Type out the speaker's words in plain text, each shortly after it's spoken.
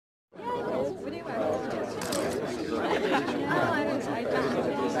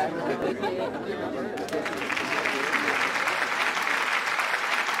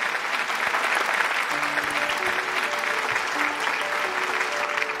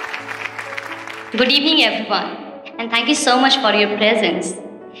Good evening, everyone, and thank you so much for your presence.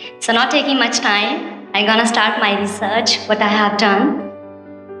 So not taking much time, I'm gonna start my research, what I have done.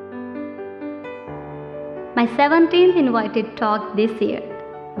 My 17th invited talk this year,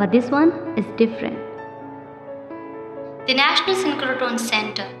 but this one is different. The National Synchrotron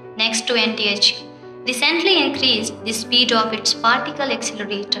Center, next to NTH, recently increased the speed of its particle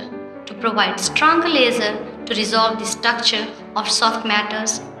accelerator to provide stronger laser to resolve the structure of soft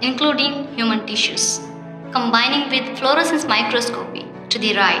matters, including human tissues. Combining with fluorescence microscopy to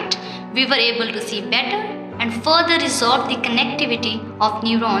the right, we were able to see better and further resolve the connectivity of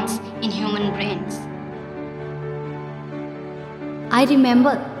neurons in human brains. I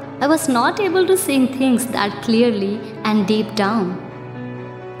remember I was not able to see things that clearly and deep down.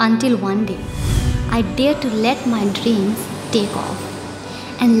 Until one day, I dared to let my dreams take off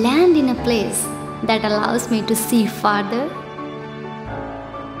and land in a place that allows me to see farther,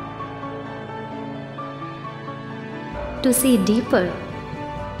 to see deeper.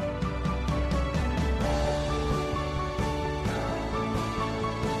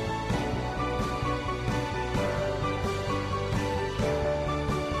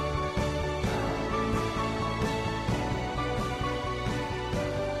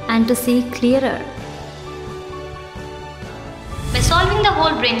 And to see clearer. By solving the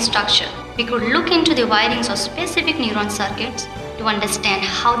whole brain structure, we could look into the wirings of specific neuron circuits to understand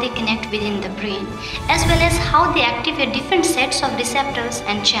how they connect within the brain, as well as how they activate different sets of receptors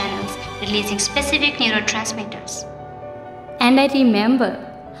and channels, releasing specific neurotransmitters. And I remember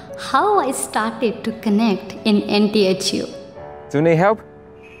how I started to connect in NTHU. Do you need help?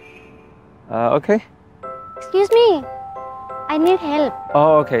 Okay. Excuse me, I need help.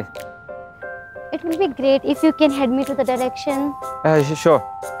 Oh, okay. It will be great if you can head me to the direction. Sure.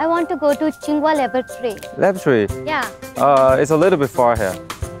 I want to go to Tsing laboratory. Laboratory? Yeah. It's a little bit far here.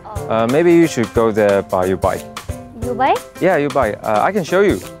 Oh. Maybe you should go there by your bike. You bike? Yeah, you bike. I can show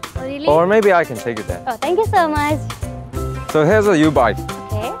you. Oh, really? Or maybe I can take it there. Oh, thank you so much. So here's a U-bike.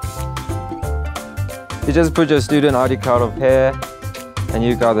 Okay. You just put your student ID card up here and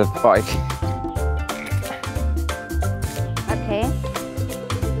you got a bike. Okay.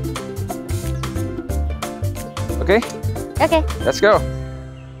 Okay? Okay. Let's go.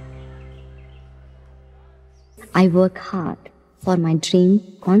 I work hard for my dream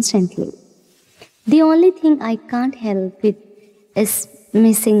constantly. The only thing I can't help with is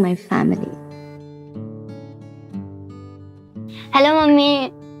missing my family. Hello,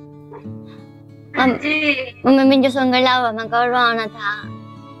 Mummy. Mummy मुझे Songar लावा मैं करवाना था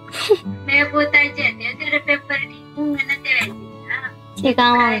मैं पोता जाते तेरे paper ढूंढने ना तेरे ठीक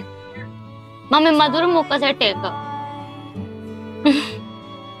है मम्मी मधुर मुक्का से टेक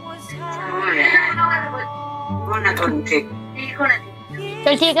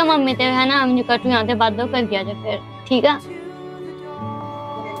चल ठीक है मम्मी ते है ना मुझे कटू यहाँ से बात दो कर दिया जाए फिर ठीक है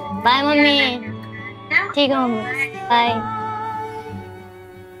बाय मम्मी ठीक है mummy bye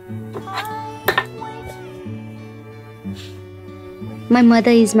My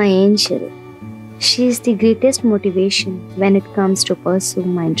mother is my angel. She is the greatest motivation when it comes to pursue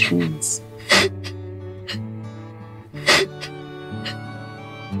my dreams.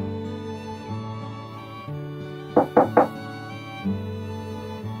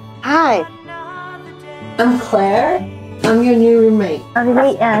 Hi, I'm Claire. I'm your new roommate. Oh,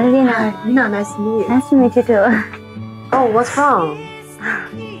 really? Yeah, really nice. No, nice to meet you. Nice to meet you too. Oh, what's wrong?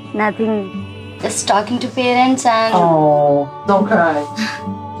 Nothing. Just talking to parents and... Oh, don't cry.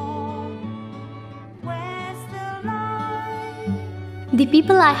 The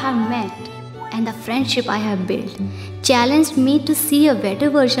people I have met and the friendship I have built challenged me to see a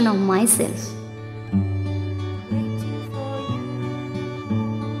better version of myself.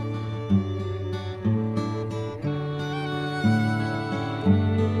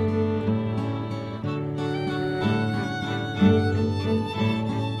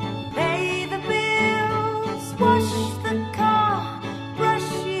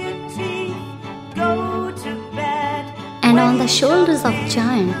 And on the shoulders of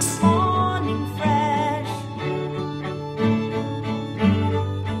giants,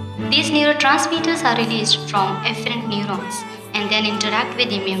 these neurotransmitters are released from efferent neurons and then interact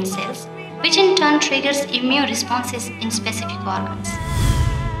with immune cells, which in turn triggers immune responses in specific organs.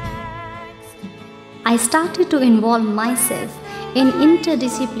 I started to involve myself in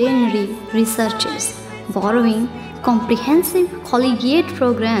interdisciplinary researches, borrowing comprehensive collegiate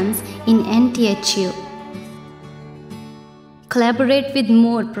programs in NTHU. collaborate with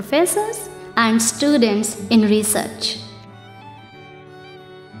more professors and students in research.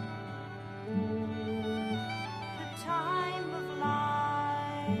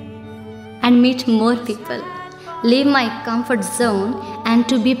 And meet more people, leave my comfort zone, and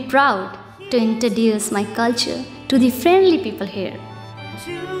to be proud to introduce my culture to the friendly people here.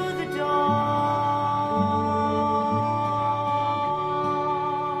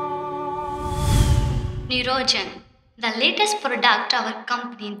 Neurogen, the latest product our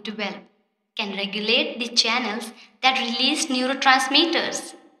company developed, can regulate the channels that release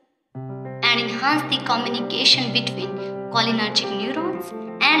neurotransmitters and enhance the communication between cholinergic neurons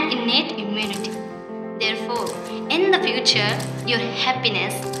and innate immunity. Therefore, in the future, your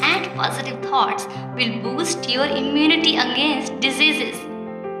happiness and positive thoughts will boost your immunity against diseases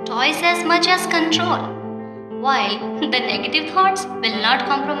twice as much as control, while the negative thoughts will not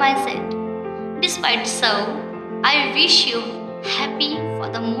compromise it. Despite so, I wish you happy for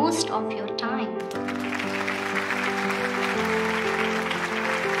the most of your time.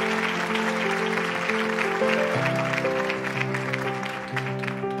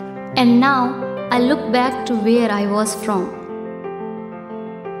 And now I look back to where I was from,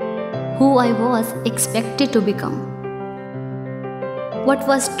 who I was expected to become, what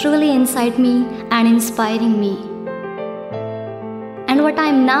was truly inside me and inspiring me, and what I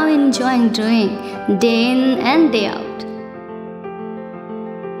am now enjoying doing day in and day out.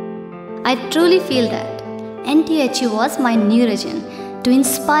 I truly feel that NTHU was my neurogen to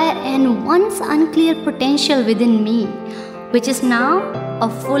inspire an once unclear potential within me, which is now a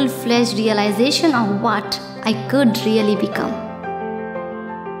full-fledged realization of what I could really become.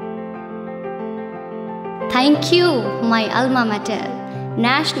 Thank you, my alma mater,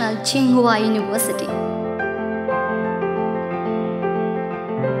 National Tsing University.